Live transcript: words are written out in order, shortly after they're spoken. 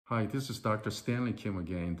Hi, this is Dr. Stanley Kim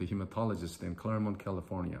again, the hematologist in Claremont,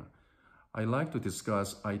 California. I'd like to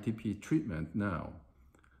discuss ITP treatment now.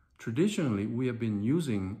 Traditionally, we have been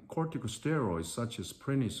using corticosteroids such as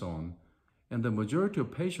prednisone, and the majority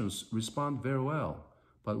of patients respond very well.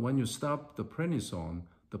 But when you stop the prednisone,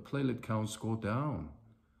 the platelet counts go down.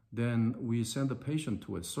 Then we send the patient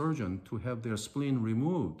to a surgeon to have their spleen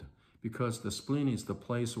removed because the spleen is the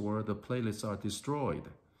place where the platelets are destroyed.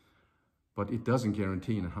 But it doesn't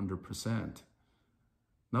guarantee 100%.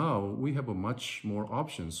 Now we have much more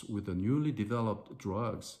options with the newly developed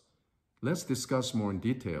drugs. Let's discuss more in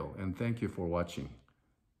detail, and thank you for watching.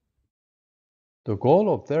 The goal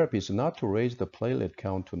of therapy is not to raise the platelet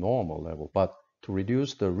count to normal level, but to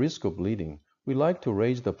reduce the risk of bleeding. We like to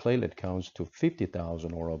raise the platelet counts to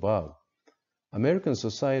 50,000 or above. American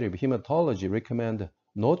Society of Hematology recommend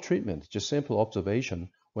no treatment, just simple observation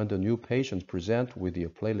when the new patients present with the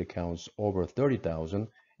platelet counts over 30,000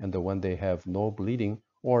 and when they have no bleeding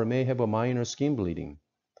or may have a minor skin bleeding.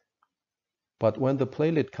 But when the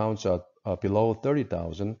platelet counts are below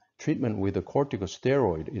 30,000, treatment with a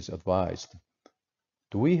corticosteroid is advised.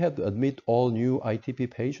 Do we have to admit all new ITP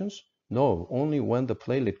patients? No, only when the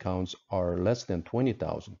platelet counts are less than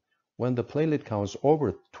 20,000. When the platelet counts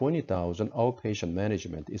over 20,000, outpatient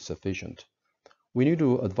management is sufficient. We need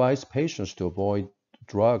to advise patients to avoid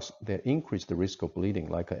drugs that increase the risk of bleeding,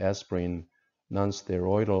 like aspirin,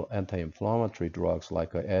 non-steroidal anti-inflammatory drugs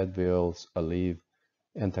like Advil, Aleve,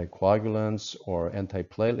 anticoagulants, or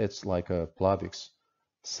antiplatelets like Plavix.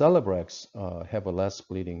 Celebrex have a less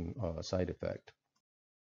bleeding side effect.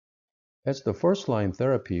 As the first-line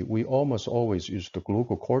therapy, we almost always use the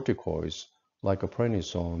glucocorticoids like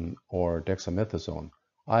prednisone or dexamethasone.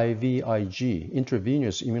 IVIG,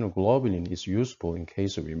 intravenous immunoglobulin, is useful in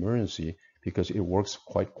case of emergency because it works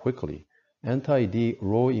quite quickly. Anti-D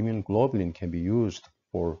raw immune globulin can be used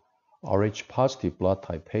for Rh-positive blood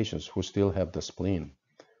type patients who still have the spleen.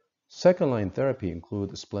 Second-line therapy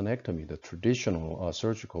includes splenectomy, the traditional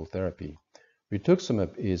surgical therapy.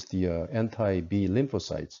 Rituximab is the anti-B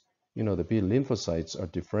lymphocytes. The B lymphocytes are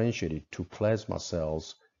differentiated to plasma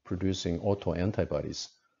cells producing autoantibodies.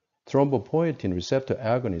 Thrombopoietin Receptor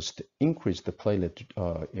Agonist increase the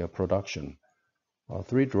platelet production.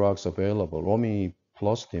 3 drugs available: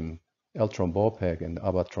 Romiplostim, Eltrombopag, and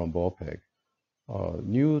Avatrombopag.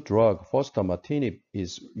 New drug fostamatinib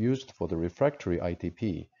is used for the refractory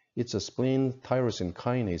ITP. It's a spleen tyrosine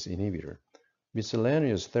kinase inhibitor.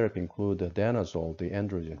 Miscellaneous therapy include danazol, the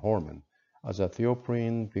androgen hormone,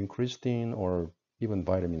 azathioprine, vincristine, or even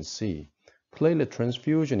vitamin C. Platelet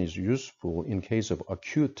transfusion is useful in case of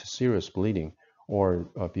acute serious bleeding or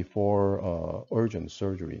before urgent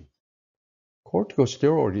surgery.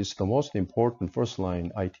 Corticosteroid is the most important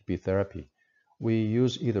first-line ITP therapy. We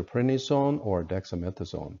use either prednisone or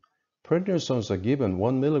dexamethasone. Prednisones are given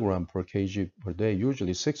 1 mg per kg per day,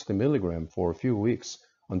 usually 60 mg for a few weeks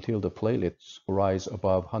until the platelets rise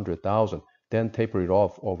above 100,000, then taper it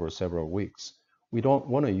off over several weeks. We don't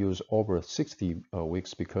want to use over 60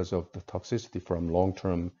 weeks because of the toxicity from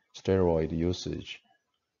long-term steroid usage.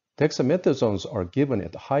 Dexamethasones are given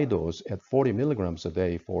at high dose at 40 mg a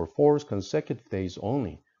day for 4 consecutive days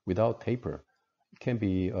only without taper. It can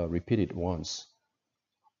be repeated once.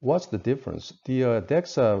 What's the difference? The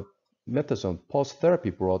dexamethasone post-therapy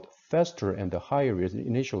brought faster and a higher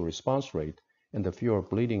initial response rate and the fewer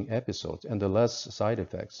bleeding episodes and the less side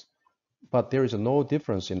effects. But there is no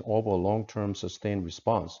difference in overall long-term sustained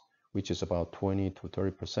response, which is about 20 to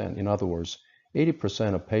 30%. In other words,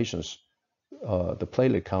 80% of patients, the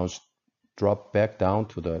platelet counts drop back down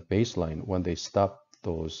to the baseline when they stop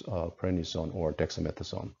those prednisone or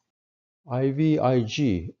dexamethasone.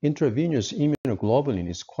 IVIG, intravenous immunoglobulin,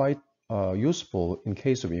 is quite useful in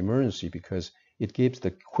case of emergency because it gives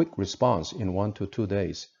the quick response in 1 to 2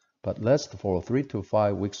 days, but lasts for 3 to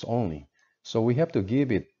 5 weeks only. So we have to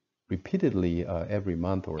give it repeatedly every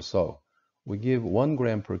month or so. We give 1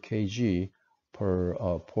 gram per kg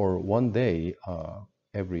per 1 day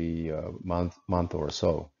every month or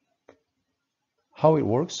so. How it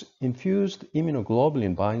works? Infused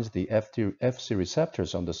immunoglobulin binds the Fc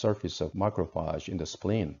receptors on the surface of macrophage in the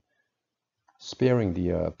spleen, sparing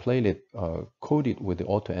the platelet coated with the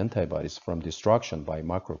autoantibodies from destruction by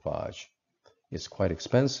macrophage. It's quite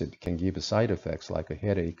expensive. It can give side effects like a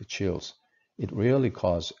headache, chills. It rarely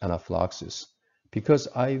causes anaphylaxis. Because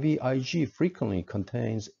IVIG frequently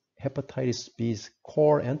contains hepatitis B's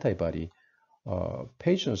core antibody,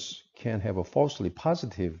 patients can have a falsely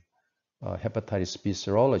positive hepatitis B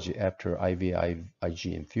serology after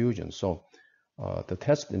IVIG infusion. So the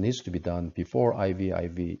test needs to be done before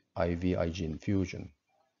IVIG infusion.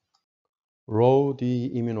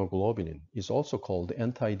 Rho-D immunoglobulin is also called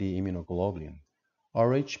anti-D immunoglobulin.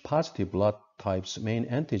 Rh-positive blood type's main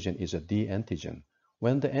antigen is a D antigen.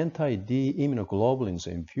 When the anti-D immunoglobulins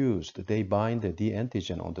are infused, they bind the D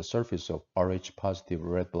antigen on the surface of Rh-positive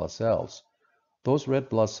red blood cells. Those red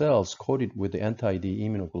blood cells coated with the anti-D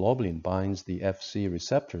immunoglobulin binds the Fc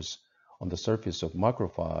receptors on the surface of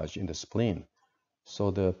macrophage in the spleen.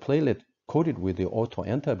 So the platelet coated with the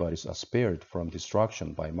autoantibodies are spared from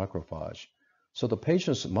destruction by macrophage. So the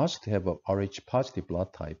patients must have a Rh-positive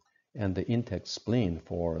blood type and the intact spleen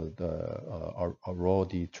for the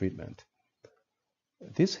Rho-D treatment.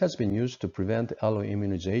 This has been used to prevent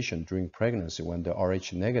alloimmunization during pregnancy when the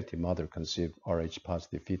Rh-negative mother conceived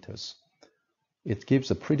Rh-positive fetus. It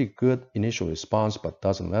gives a pretty good initial response but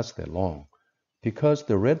doesn't last that long. Because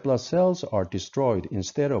the red blood cells are destroyed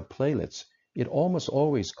instead of platelets, it almost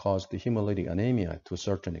always causes the hemolytic anemia to a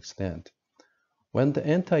certain extent. When the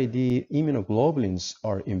anti-D immunoglobulins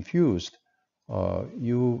are infused,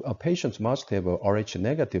 patients must have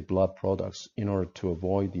Rh-negative blood products in order to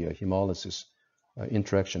avoid the hemolysis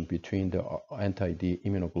interaction between the anti-D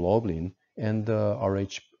immunoglobulin and the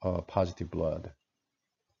Rh-positive blood.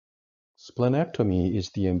 Splenectomy is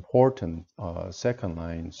the important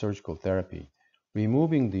second-line surgical therapy.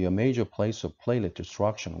 Removing the major place of platelet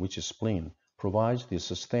destruction, which is spleen, provides the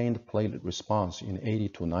sustained platelet response in 80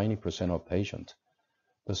 to 90% of patients.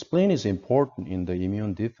 The spleen is important in the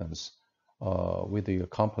immune defense with the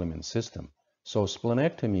complement system. So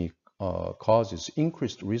splenectomy causes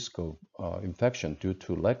increased risk of infection due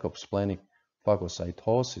to lack of splenic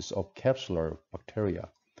phagocytosis of capsular bacteria,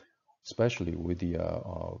 especially with the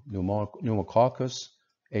pneumococcus,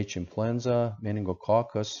 H. influenza,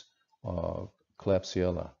 meningococcus,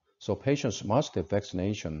 Klebsiella. So patients must have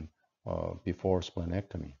vaccination before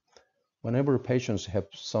splenectomy. Whenever patients have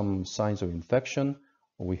some signs of infection,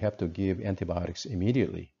 we have to give antibiotics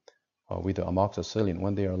immediately with the amoxicillin.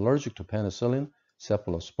 When they are allergic to penicillin,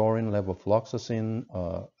 cephalosporin, levofloxacin,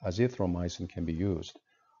 azithromycin can be used.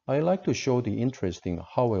 I like to show the interesting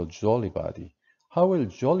Howell-Jolly body.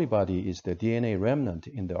 Howell-Jolly body is the DNA remnant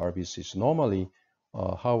in the RBCs. Normally,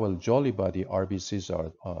 Howell-Jolly body RBCs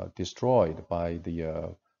are destroyed by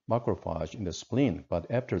the macrophage in the spleen, but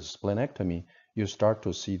after splenectomy, you start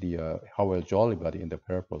to see the Howell-Jolly body in the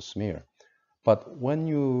peripheral smear. But when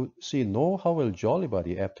you see no Howell-Jolly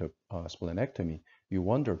body after splenectomy, you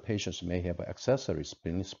wonder patients may have accessory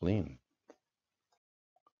spleen.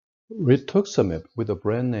 Rituximab, with the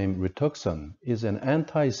brand name Rituxan, is an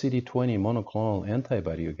anti-CD20 monoclonal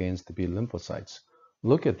antibody against B lymphocytes.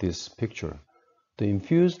 Look at this picture. The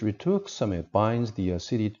infused rituximab binds the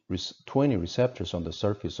CD20 receptors on the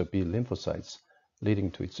surface of B lymphocytes,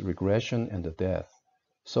 leading to its regression and the death.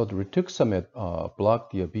 So the rituximab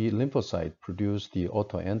blocked the B lymphocyte, produced the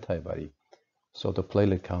autoantibody, so the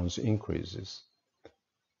platelet counts increases.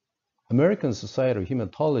 American Society of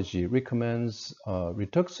Hematology recommends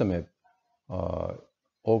rituximab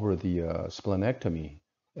over the splenectomy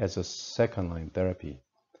as a second-line therapy.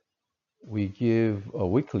 We give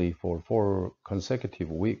weekly for 4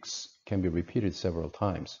 consecutive weeks, can be repeated several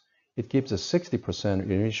times. It gives a 60%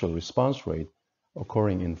 initial response rate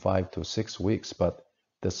occurring in 5 to 6 weeks, but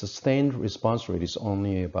the sustained response rate is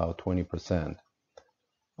only about 20%.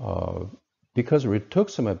 Because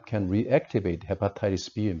rituximab can reactivate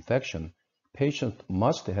hepatitis B infection, patients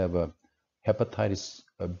must have a hepatitis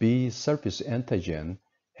B surface antigen,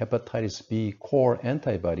 hepatitis B core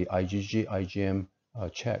antibody IgG, IgM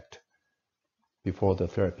checked before the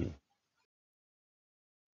therapy.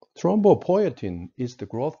 Thrombopoietin is the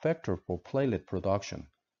growth factor for platelet production.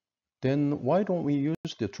 Then why don't we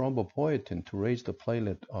use the thrombopoietin to raise the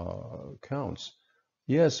platelet counts?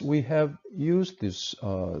 Yes, we have used this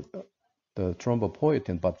the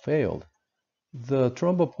thrombopoietin but failed. The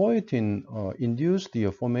thrombopoietin induced the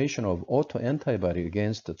formation of autoantibody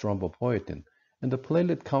against the thrombopoietin, and the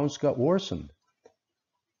platelet counts got worsened.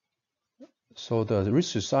 So the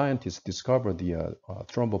research scientists discovered the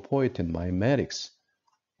thrombopoietin mimetics,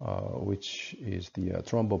 which is the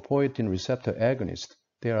Thrombopoietin Receptor Agonist.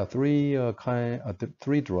 There are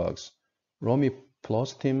three drugs: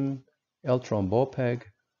 Romiplostim, Eltrombopag,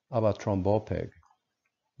 Avatrombopag.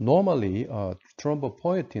 Normally,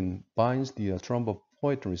 thrombopoietin binds the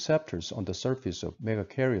thrombopoietin receptors on the surface of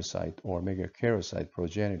megakaryocyte or megakaryocyte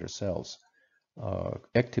progenitor cells,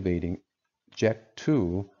 activating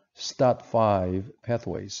JAK2, STAT5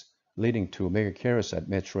 pathways, leading to megakaryocyte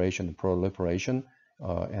maturation and proliferation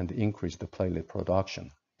and increase the platelet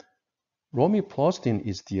production. Romiplostim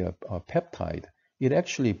is the peptide. It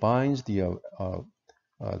actually binds the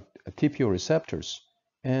TPO receptors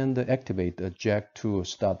and activate the JAK2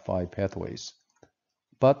 STAT5 pathways.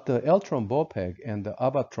 But the Eltrombopag and the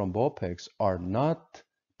Avatrombopags are not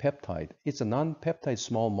peptide. It's a non-peptide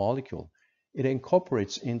small molecule. It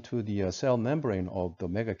incorporates into the cell membrane of the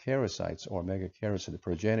megakaryocytes or megakaryocyte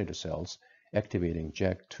progenitor cells, activating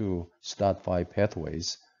JAK2 STAT5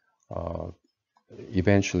 pathways,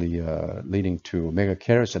 eventually leading to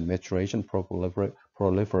megakaryocyte maturation,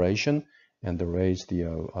 proliferation, and the raise the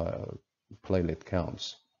platelet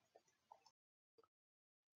counts.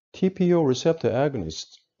 TPO receptor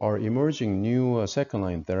agonists are emerging new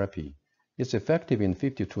second-line therapy. It's effective in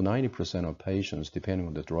 50 to 90% of patients, depending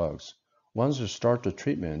on the drugs. Once you start the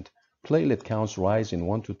treatment, platelet counts rise in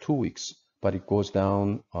 1 to 2 weeks, but it goes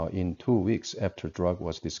down in 2 weeks after drug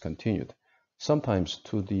was discontinued, sometimes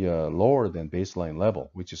to the lower than baseline level,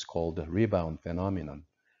 which is called the rebound phenomenon.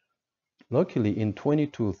 Luckily, in 20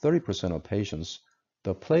 to 30% of patients,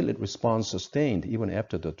 the platelet response sustained even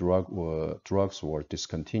after the drugs were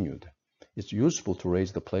discontinued. It's useful to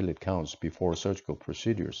raise the platelet counts before surgical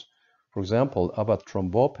procedures. For example,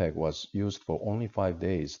 Avatrombopag was used for only 5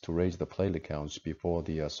 days to raise the platelet counts before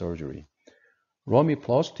the surgery.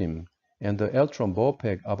 Romiplostim and the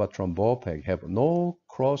Eltrombopag, Avatrombopag have no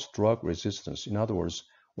cross-drug resistance. In other words,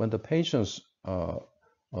 when the patients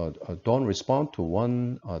don't respond to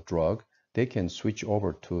one drug, they can switch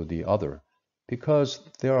over to the other, because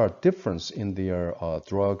there are differences in their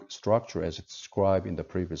drug structure as described in the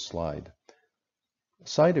previous slide.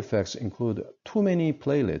 Side effects include too many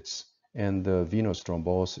platelets and venous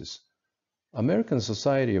thrombosis. American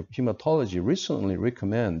Society of Hematology recently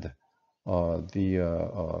recommended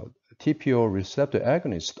the TPO receptor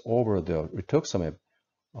agonist over the rituximab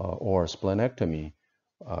or splenectomy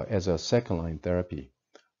as a second-line therapy.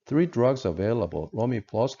 3 drugs available: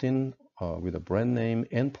 Romiplostim with a brand name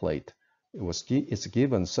Nplate. It's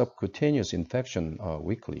given subcutaneous infection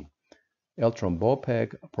weekly.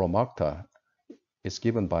 Eltrombopag, Promacta, is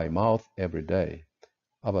given by mouth every day.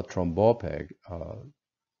 Avatrombopag,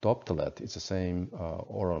 Doptelet, it's the same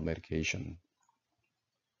oral medication.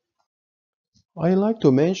 I like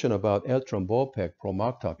to mention about Eltrombopag,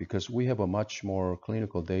 Promacta, because we have a much more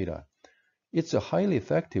clinical data. It's a highly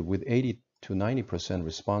effective with 80 to 90%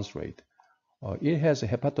 response rate. It has a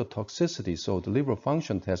hepatotoxicity, so the liver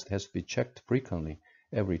function test has to be checked frequently,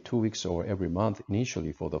 every 2 weeks or every month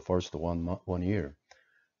initially for the first 1 year.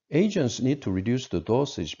 Agents need to reduce the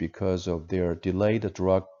dosage because of their delayed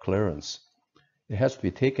drug clearance. It has to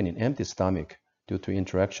be taken in empty stomach due to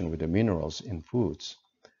interaction with the minerals in foods.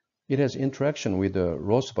 It has interaction with the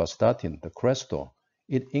rosuvastatin, the Crestor.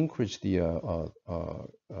 It increases the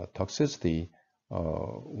toxicity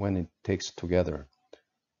when it takes together.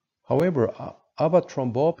 However,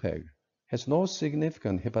 Avatrombopag has no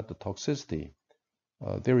significant hepatotoxicity.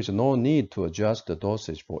 There is no need to adjust the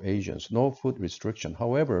dosage for agents, no food restriction.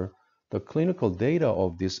 However, the clinical data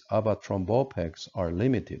of these Avatrombopags are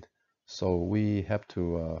limited, so we have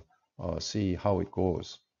to see how it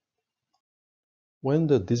goes. When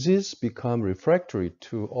the disease becomes refractory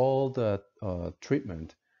to all the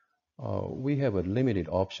treatment, we have limited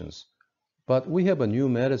options. But we have a new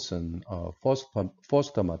medicine,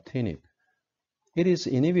 fostamatinib. It is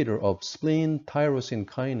inhibitor of spleen tyrosine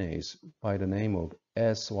kinase by the name of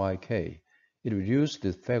SYK. It reduces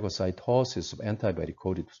the phagocytosis of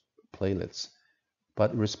antibody-coated platelets,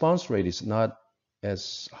 but response rate is not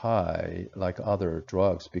as high like other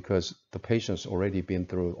drugs because the patient's already been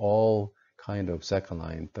through all kind of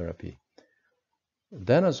second-line therapy.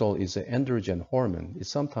 Danazol is an androgen hormone. It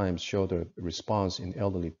sometimes shows a response in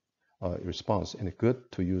elderly and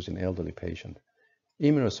good to use in elderly patient.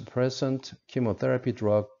 Immunosuppressant chemotherapy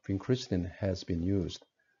drug vincristine has been used.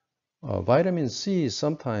 Vitamin C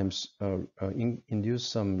sometimes induce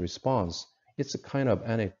some response. It's a kind of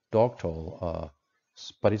anecdotal,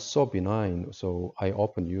 but it's so benign, so I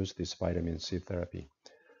often use this vitamin C therapy.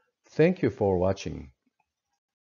 Thank you for watching.